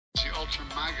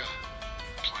Ultra MAGA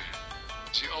plan.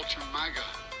 It's the Ultra MAGA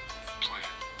plan.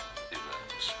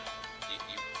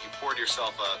 You poured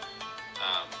yourself a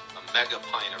mega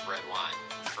pint of red wine,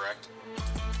 correct?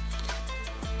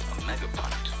 A mega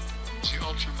pint. It's the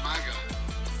Ultra MAGA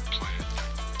plan.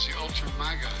 It's the Ultra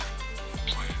MAGA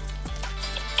plan.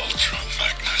 Ultra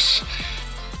Magnus.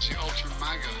 It's the Ultra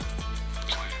MAGA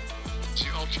plan. It's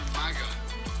the Ultra MAGA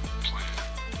plan.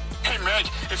 Hey, Meg,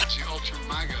 if It's the Ultra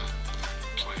MAGA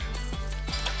plan.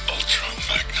 Ultra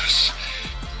Magnus.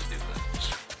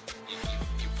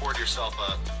 You poured yourself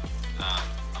a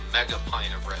mega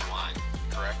pint of red wine,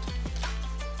 correct?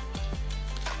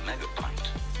 A mega pint.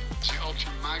 It's the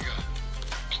Ultra MAGA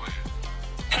plan.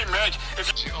 Hey, Meg, if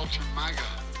It's the Ultra MAGA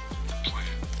plan.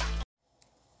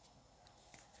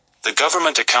 The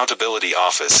Government Accountability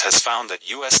Office has found that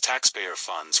U.S. taxpayer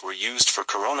funds were used for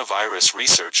coronavirus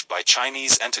research by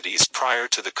Chinese entities prior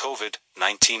to the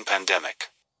COVID-19 pandemic.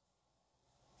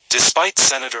 Despite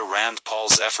Senator Rand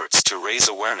Paul's efforts to raise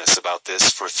awareness about this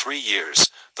for 3 years,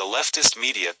 the leftist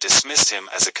media dismissed him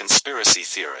as a conspiracy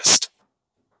theorist.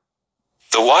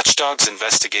 The watchdog's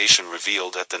investigation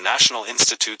revealed that the National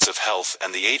Institutes of Health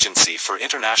and the Agency for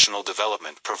International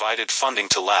Development provided funding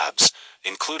to labs,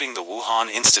 including the Wuhan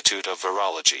Institute of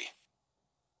Virology.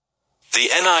 The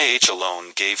NIH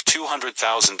alone gave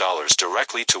 $200,000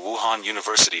 directly to Wuhan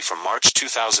University from March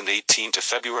 2018 to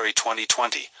February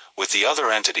 2020, with the other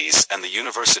entities and the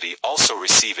university also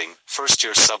receiving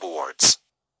first-year subawards.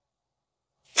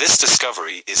 This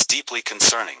discovery is deeply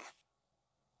concerning.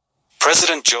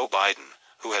 President Joe Biden,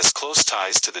 who has close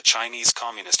ties to the Chinese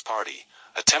Communist Party,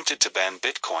 attempted to ban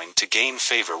Bitcoin to gain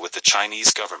favor with the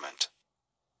Chinese government.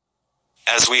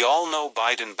 As we all know,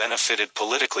 Biden benefited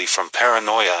politically from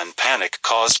paranoia and panic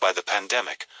caused by the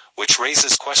pandemic, which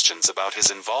raises questions about his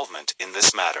involvement in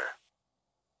this matter.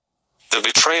 The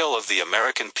betrayal of the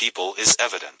American people is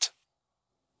evident.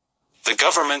 The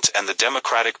government and the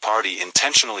Democratic Party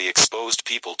intentionally exposed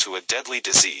people to a deadly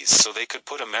disease so they could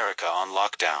put America on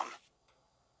lockdown.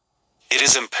 It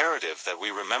is imperative that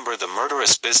we remember the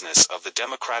murderous business of the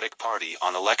Democratic Party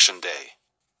on Election Day.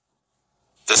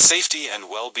 The safety and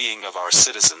well-being of our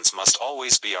citizens must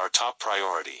always be our top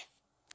priority.